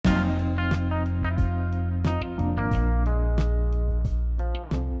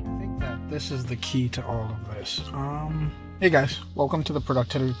This is the key to all of this. Hey guys, welcome to the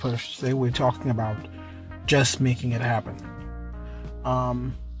Productivity Push. Today we're talking about just making it happen.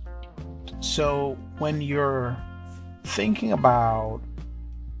 So when you're thinking about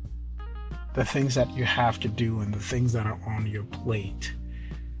the things that you have to do and the things that are on your plate,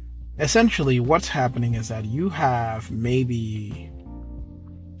 essentially what's happening is that you have maybe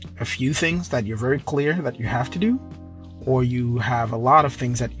a few things that you're very clear that you have to do, or you have a lot of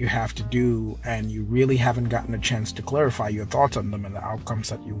things that you have to do and you really haven't gotten a chance to clarify your thoughts on them and the outcomes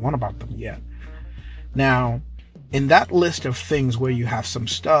that you want about them yet. Now, in that list of things where you have some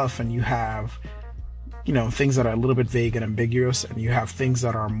stuff and you have, things that are a little bit vague and ambiguous, and you have things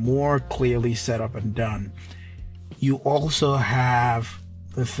that are more clearly set up and done, you also have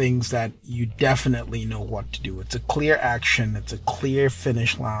the things that you definitely know what to do. It's a clear action, it's a clear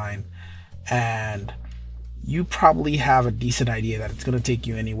finish line, and you probably have a decent idea that it's going to take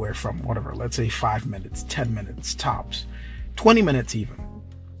you anywhere from let's say 5 minutes, 10 minutes tops, 20 minutes even.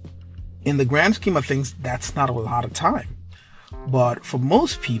 In the grand scheme of things, that's not a lot of time. But for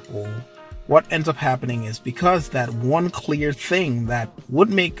most people, what ends up happening is because that one clear thing that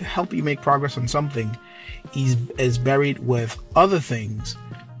would help you make progress on something is buried with other things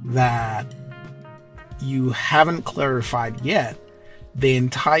that you haven't clarified yet, the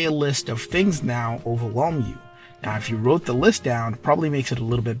entire list of things now overwhelm you. Now, if you wrote the list down, it probably makes it a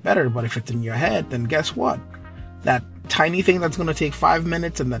little bit better, but if it's in your head, then guess what? That tiny thing that's going to take 5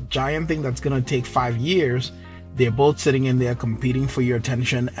 minutes and that giant thing that's going to take 5 years, they're both sitting in there competing for your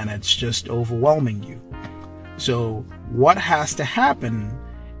attention, and it's just overwhelming you. So what has to happen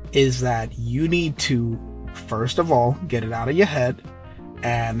is that you need to, first of all, get it out of your head.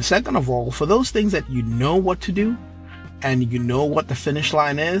 And second of all, for those things that you know what to do, and you know what the finish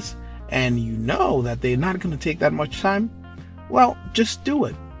line is, and you know that they're not going to take that much time, well, just do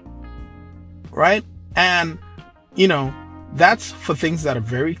it. Right? And, that's for things that are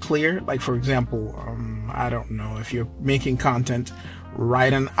very clear. Like, for example, I don't know, if you're making content,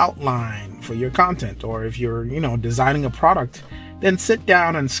 write an outline for your content. Or if you're, designing a product, then sit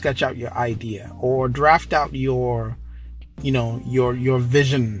down and sketch out your idea, or draft out your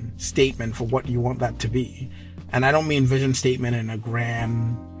vision statement for what you want that to be. And I don't mean vision statement in a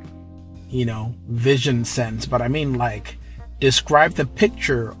grand, vision sense, but I mean like describe the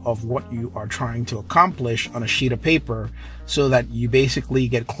picture of what you are trying to accomplish on a sheet of paper so that you basically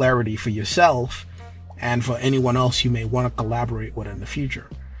get clarity for yourself and for anyone else you may want to collaborate with in the future.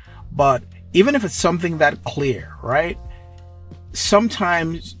 But even if it's something that clear, right?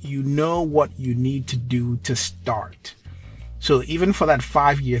 Sometimes you know what you need to do to start. So even for that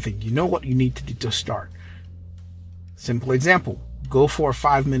 5-year thing, you know what you need to do to start. Simple example, go for a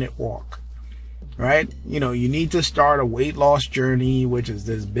 5-minute walk, right? You need to start a weight loss journey, which is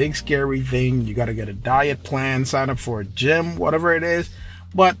this big scary thing. You got to get a diet plan, sign up for a gym, whatever it is.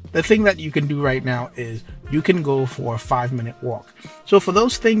 But the thing that you can do right now is you can go for a 5-minute walk. So for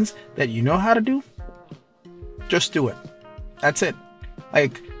those things that you know how to do, just do it. That's it.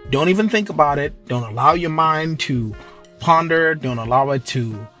 Like, don't even think about it. Don't allow your mind to ponder. Don't allow it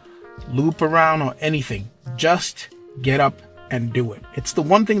to loop around or anything. Just get up and do it. It's the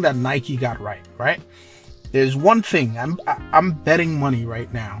one thing that Nike got right? There's one thing, I'm betting money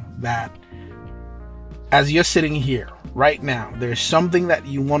right now that as you're sitting here right now, there's something that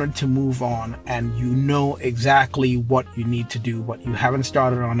you wanted to move on and you know exactly what you need to do, but you haven't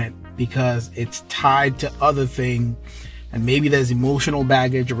started on it because it's tied to other thing and maybe there's emotional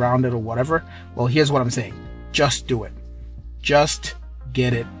baggage around it or whatever. Well, here's what I'm saying. Just do it. Just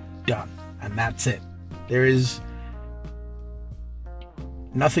get it done. And that's it. There is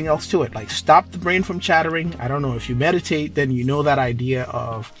nothing else to it. Like, stop the brain from chattering. I don't know, if you meditate, then you know that idea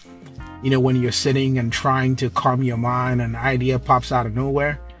of, when you're sitting and trying to calm your mind and an idea pops out of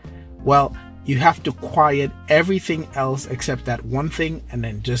nowhere. Well, you have to quiet everything else except that one thing and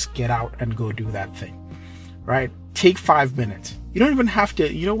then just get out and go do that thing, right? Take 5 minutes. You don't even have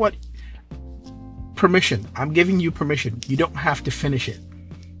to, you know what? Permission. I'm giving you permission. You don't have to finish it.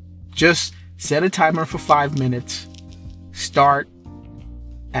 Just set a timer for 5 minutes, start,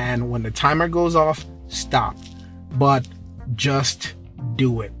 and when the timer goes off, stop. But just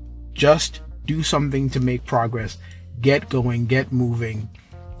do it. Just do something to make progress. Get going, get moving,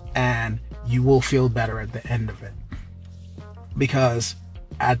 and you will feel better at the end of it. Because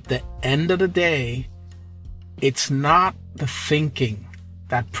at the end of the day, it's not the thinking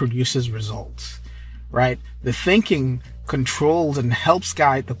that produces results, right? The thinking controls and helps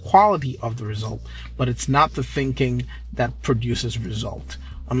guide the quality of the result, but it's not the thinking that produces result.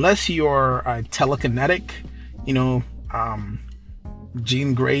 Unless you're telekinetic,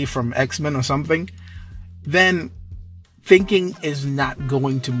 Jean Grey from X-Men or something, then thinking is not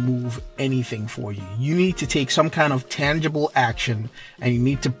going to move anything for you. You need to take some kind of tangible action, and you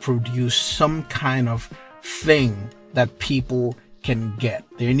need to produce some kind of thing that people can get.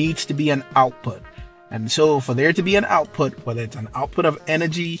 There needs to be an output. And so for there to be an output, whether it's an output of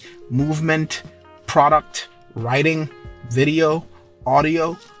energy, movement, product, writing, video,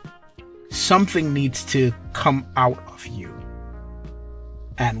 audio, something needs to come out of you.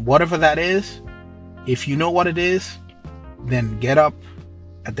 And whatever that is, if you know what it is, then get up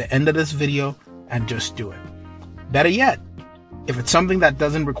at the end of this video and just do it. Better yet, if it's something that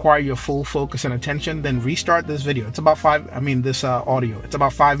doesn't require your full focus and attention, then restart this video. It's about audio. It's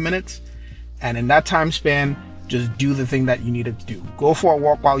about 5 minutes. And in that time span, just do the thing that you needed to do. Go for a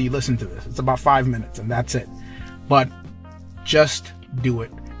walk while you listen to this. It's about 5 minutes and that's it. But just do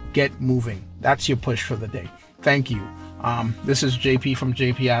it. Get moving. That's your push for the day. Thank you. This is JP from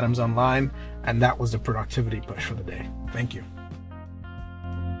JP Adams Online, and that was the productivity push for the day. Thank you.